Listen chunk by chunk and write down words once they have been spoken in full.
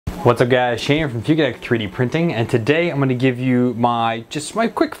What's up guys, Shane from Fugatech 3D Printing, and today I'm going to give you my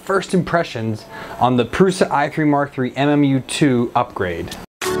quick first impressions on the Prusa i3 Mark III MMU2 upgrade.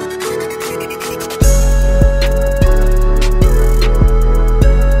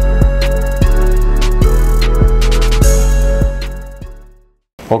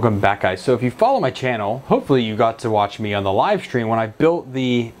 Welcome back guys. So if you follow my channel, hopefully you got to watch me on the live stream when I built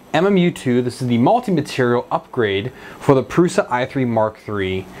the MMU2. This is the multi-material upgrade for the Prusa i3 Mark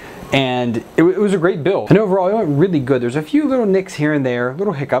III. And it was a great build. And overall it went really good. There's a few little nicks here and there,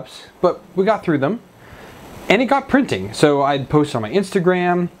 little hiccups, but we got through them. And it got printing. So I posted on my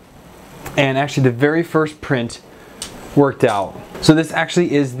Instagram, and actually the very first print worked out. So this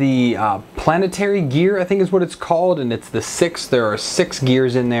actually is the planetary gear, I think is what it's called, and it's the 6th. There are 6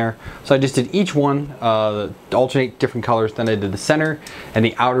 gears in there. So I just did each one, alternate different colors. Then I did the center and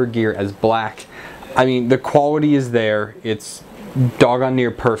the outer gear as black. I mean, the quality is there. It's doggone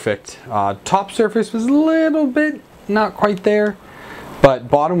near perfect. Top surface was a little bit not quite there, but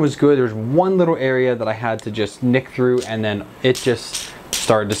bottom was good. There was one little area that I had to just nick through, and then it just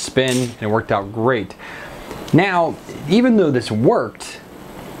started to spin and it worked out great. Now, even though this worked,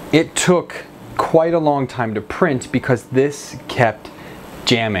 it took quite a long time to print because this kept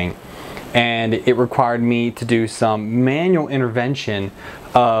jamming, and it required me to do some manual intervention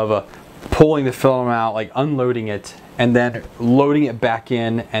of pulling the film out, like unloading it, and then loading it back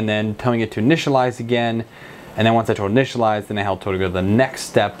in, and then telling it to initialize again. And then once I told initialize, then I told it to go to the next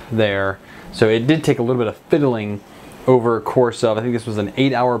step there. So it did take a little bit of fiddling over a course of, I think this was an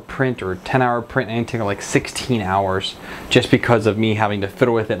 8-hour print or a 10-hour print, and it took like 16 hours just because of me having to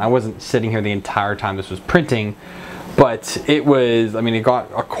fiddle with it. And I wasn't sitting here the entire time this was printing, but it was, I mean, it got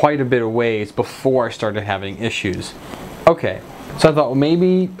quite a bit of ways before I started having issues. Okay, so I thought, well,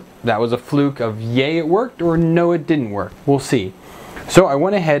 maybe that was a fluke of yay it worked, or no it didn't work. We'll see. So I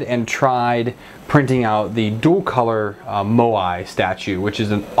went ahead and tried printing out the dual color Moai statue, which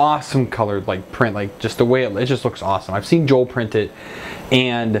is an awesome colored like print, like just the way it just looks awesome. I've seen Joel print it,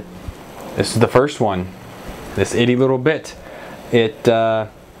 and this is the first one. This itty little bit, it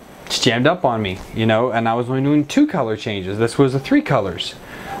jammed up on me, you know, and I was only doing 2 color changes. This was 3 colors.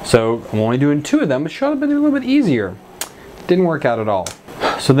 So I'm only doing 2 of them. It should have been a little bit easier. Didn't work out at all.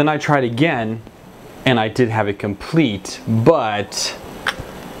 So then I tried again, and I did have it complete, but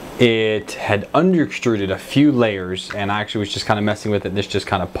it had under extruded a few layers, and I actually was just kind of messing with it, and this just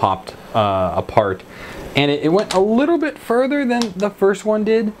kind of popped apart. And it went a little bit further than the first one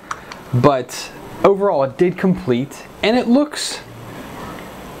did, but overall it did complete, and it looks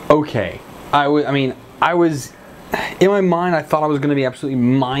okay. I was in my mind, I thought I was going to be absolutely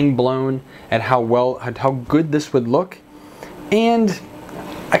mind blown at how good this would look, and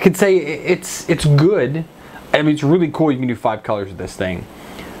I could say it's good. I mean, it's really cool. You can do 5 colors with this thing.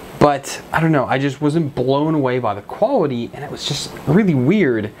 But I don't know, I just wasn't blown away by the quality, and it was just really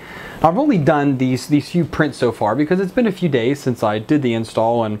weird. I've only done these few prints so far because it's been a few days since I did the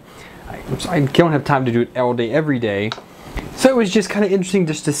install, and I don't have time to do it all day, every day. So it was just kind of interesting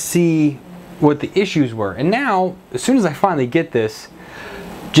just to see what the issues were. And now, as soon as I finally get this,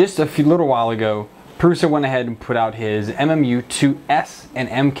 just a little while ago, Prusa went ahead and put out his MMU2S and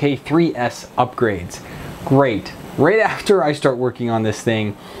MK3S upgrades. Great. Right after I start working on this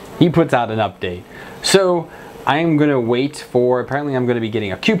thing, he puts out an update. So I am going to wait for, apparently I'm going to be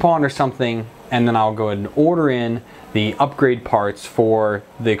getting a coupon or something, and then I'll go ahead and order in the upgrade parts for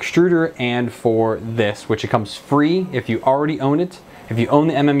the extruder and for this, which it comes free if you already own it. If you own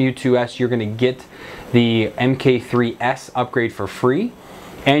the MMU2S, you're going to get the MK3S upgrade for free,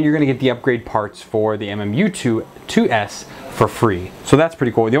 and you're going to get the upgrade parts for the MMU2S for free. So that's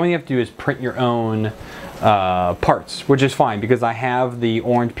pretty cool. The only thing you have to do is print your own parts, which is fine because I have the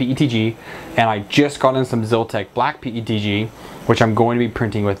orange PETG, and I just got in some Ziltech black PETG, which I'm going to be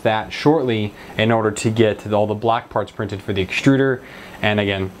printing with that shortly in order to get all the black parts printed for the extruder. And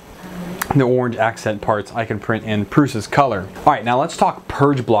again, the orange accent parts I can print in Prusa's color. All right, now let's talk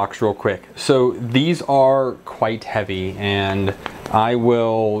purge blocks real quick. So these are quite heavy, and I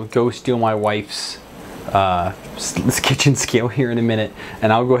will go steal my wife's kitchen scale here in a minute,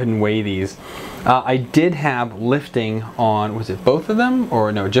 and I'll go ahead and weigh these. I did have lifting on, was it both of them?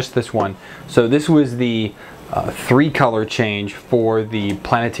 Or no, just this one. So this was the 3 color change for the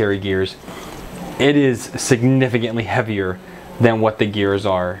planetary gears. It is significantly heavier than what the gears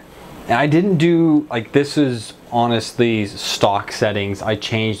are. And I didn't do, like, this is honestly stock settings. I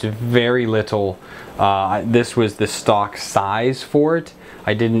changed very little. This was the stock size for it.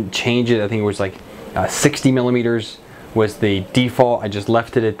 I didn't change it. I think it was like 60 millimeters was the default. I just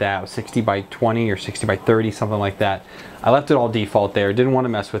left it at that, 60 by 20 or 60 by 30, something like that. I left it all default there, didn't want to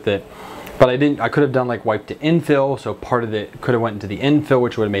mess with it. But I could have done like wipe to infill, so part of it could have went into the infill,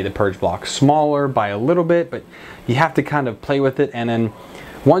 which would have made the purge block smaller by a little bit, but you have to kind of play with it. And then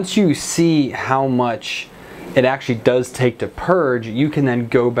once you see how much it actually does take to purge, you can then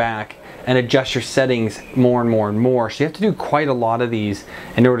go back and adjust your settings more and more and more. So you have to do quite a lot of these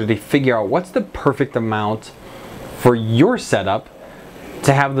in order to figure out what's the perfect amount for your setup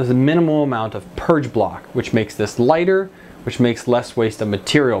to have this minimal amount of purge block, which makes this lighter, which makes less waste of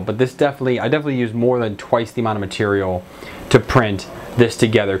material. But this I definitely used more than twice the amount of material to print this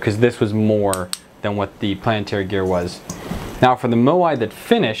together, because this was more than what the planetary gear was. Now for the Moai that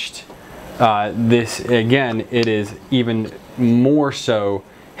finished, this again, it is even more so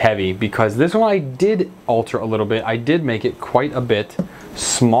heavy, because this one I did alter a little bit. I did make it quite a bit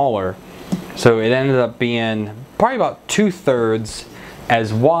smaller. So it ended up being probably about 2/3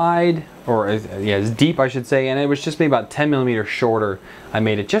 as wide, or as deep I should say, and it was just maybe about 10 millimeters shorter. I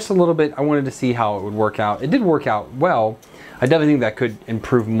made it just a little bit. I wanted to see how it would work out. It did work out well. I definitely think that could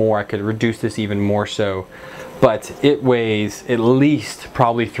improve more. I could reduce this even more so, but it weighs at least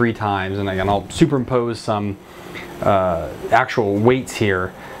probably 3 times, and again I'll superimpose some actual weights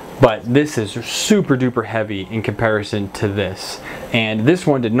here, but this is super duper heavy in comparison to this. And this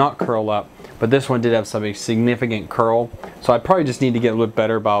one did not curl up, but this one did have some significant curl, so I probably just need to get a little bit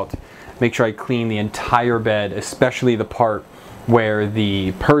better about make sure I clean the entire bed, especially the part where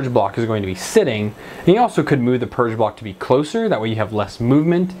the purge block is going to be sitting. And you also could move the purge block to be closer, that way you have less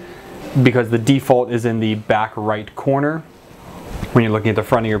movement, because the default is in the back right corner. When you're looking at the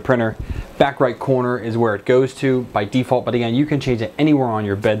front of your printer, back right corner is where it goes to by default, but again, you can change it anywhere on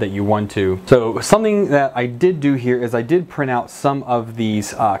your bed that you want to. So something that I did do here is I did print out some of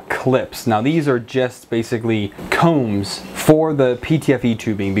these clips. Now these are just basically combs for the PTFE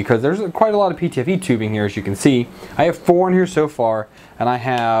tubing, because there's quite a lot of PTFE tubing here, as you can see. I have 4 in here so far, and I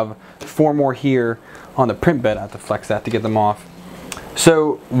have 4 more here on the print bed. I have to flex that to get them off.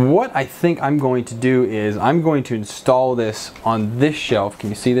 So what I think I'm going to do is I'm going to install this on this shelf. Can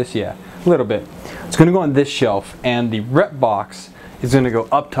you see this? Yeah, a little bit. It's going to go on this shelf, and the rep box is going to go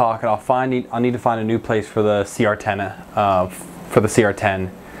up top, and I'll need to find a new place for the CR10. For the CR10,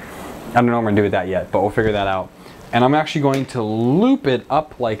 I don't know what I'm going to do with that yet, but we'll figure that out. And I'm actually going to loop it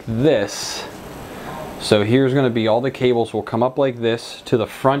up like this. So here's going to be all the cables will come up like this to the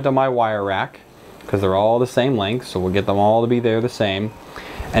front of my wire rack, because they're all the same length, so we'll get them all to be there the same.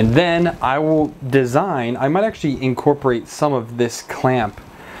 And then I will design, I might actually incorporate some of this clamp,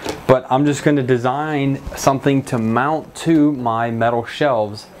 but I'm just going to design something to mount to my metal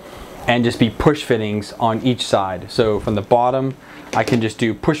shelves and just be push fittings on each side. So from the bottom, I can just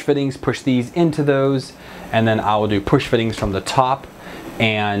do push fittings, push these into those, and then I will do push fittings from the top,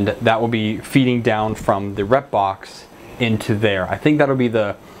 and that will be feeding down from the rep box into there. I think that'll be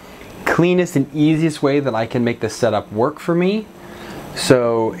the cleanest and easiest way that I can make this setup work for me.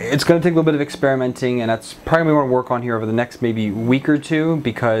 So it's going to take a little bit of experimenting, and that's probably what I want to work on here over the next maybe week or two,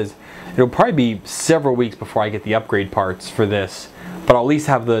 because it'll probably be several weeks before I get the upgrade parts for this, but I'll at least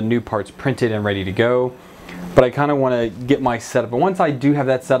have the new parts printed and ready to go. But I kind of want to get my setup, and once I do have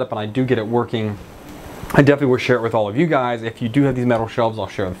that setup and I do get it working, I definitely will share it with all of you guys. If you do have these metal shelves, I'll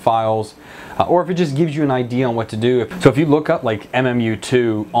share the files, or if it just gives you an idea on what to do. So if you look up like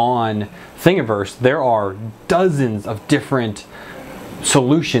MMU2 on Thingiverse, there are dozens of different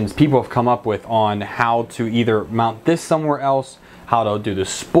solutions people have come up with on how to either mount this somewhere else, how to do the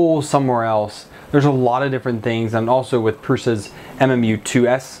spool somewhere else. There's a lot of different things, and also with Prusa's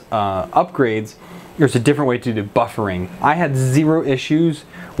MMU2S upgrades, there's a different way to do buffering. I had 0 issues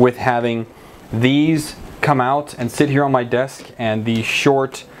with having these come out and sit here on my desk, and these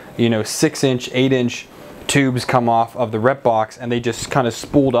short, 6-inch, 8-inch tubes come off of the rep box, and they just kind of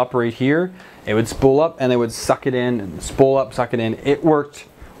spooled up right here. It would spool up and they would suck it in, and spool up, suck it in. It worked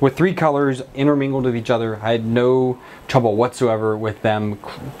with 3 colors intermingled with each other. I had no trouble whatsoever with them,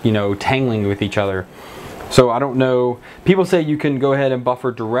 tangling with each other. So I don't know. People say you can go ahead and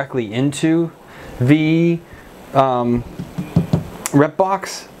buffer directly into the rep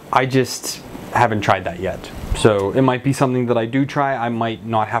box. I just haven't tried that yet. So it might be something that I do try. I might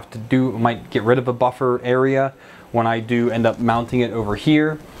not have to do, might get rid of a buffer area when I do end up mounting it over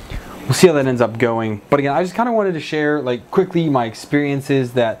here. We'll see how that ends up going. But again, I just kind of wanted to share quickly my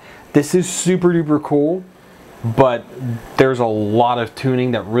experiences, that this is super duper cool, but there's a lot of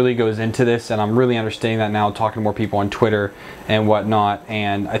tuning that really goes into this, and I'm really understanding that now, talking to more people on Twitter and whatnot.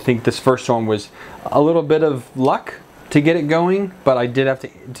 And I think this first one was a little bit of luck to get it going, but I did have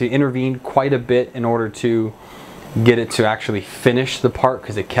to intervene quite a bit in order to get it to actually finish the part,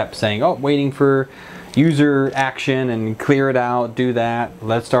 because it kept saying, oh, waiting for user action, and clear it out, do that,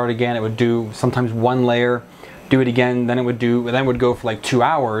 let's start again. It would do sometimes one layer, do it again, then it would go for like 2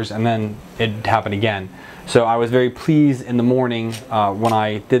 hours, and then it'd happen again. So I was very pleased in the morning when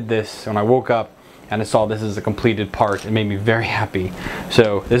I did this, when I woke up and I saw this is a completed part. It made me very happy.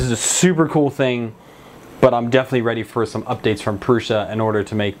 So this is a super cool thing, but I'm definitely ready for some updates from Prusa in order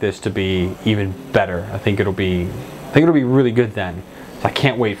to make this to be even better. I think it'll be really good then. So I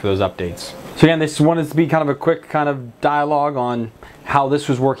can't wait for those updates. So again, this wanted to be kind of a quick kind of dialogue on how this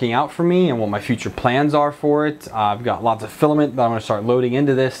was working out for me and what my future plans are for it. I've got lots of filament that I'm going to start loading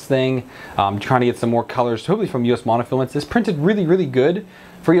into this thing. I'm trying to get some more colors, hopefully from US monofilaments. This printed really good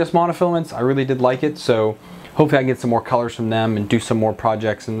for US monofilaments. I really did like it, so hopefully I can get some more colors from them and do some more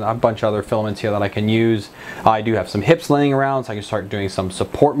projects, and a bunch of other filaments here that I can use. I do have some hips laying around, so I can start doing some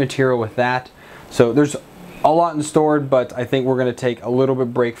support material with that. So there's a lot in store, but I think we're going to take a little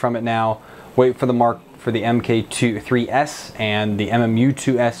bit break from it now. Wait for the MK3 and the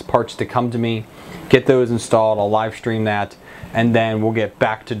MMU2 parts to come to me, get those installed. I'll live stream that, and then we'll get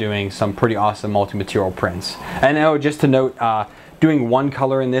back to doing some pretty awesome multi-material prints. And oh, just to note, doing one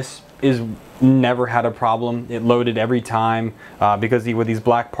color in this is never had a problem. It loaded every time because with these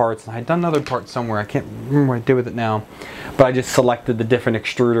black parts, and I had done another part somewhere, I can't remember what I did with it now, but I just selected the different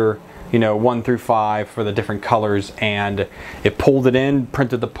extruder, you know, 1 through 5 for the different colors, and it pulled it in,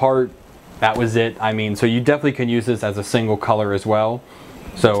 printed the part. That was it. I mean, so you definitely can use this as a single color as well.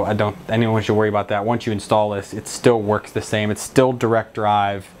 So anyone should worry about that. Once you install this, it still works the same. It's still direct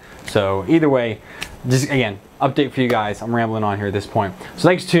drive. So either way, just again, update for you guys. I'm rambling on here at this point. So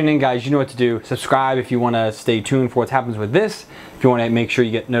thanks for tuning in, guys. You know what to do. Subscribe if you want to stay tuned for what happens with this. If you want to make sure you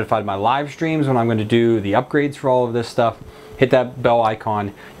get notified of my live streams when I'm going to do the upgrades for all of this stuff, hit that bell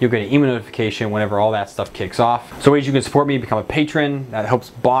icon. You'll get an email notification whenever all that stuff kicks off. So ways you can support me: become a patron. That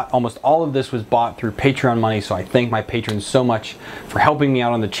helps. Almost all of this was bought through Patreon money, so I thank my patrons so much for helping me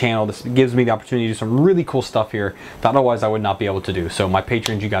out on the channel. This gives me the opportunity to do some really cool stuff here that otherwise I would not be able to do. So my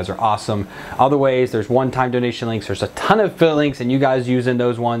patrons, you guys are awesome. Other ways, there's one-time donation links. There's a ton of affiliate links, and you guys using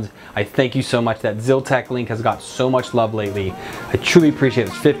those ones, I thank you so much. That Ziltech link has got so much love lately. I truly appreciate it.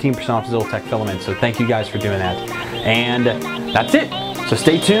 It's 15% off Ziltech filament, so thank you guys for doing that. And that's it. So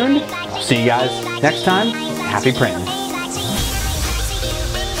stay tuned. I'll see you guys next time. Happy printing.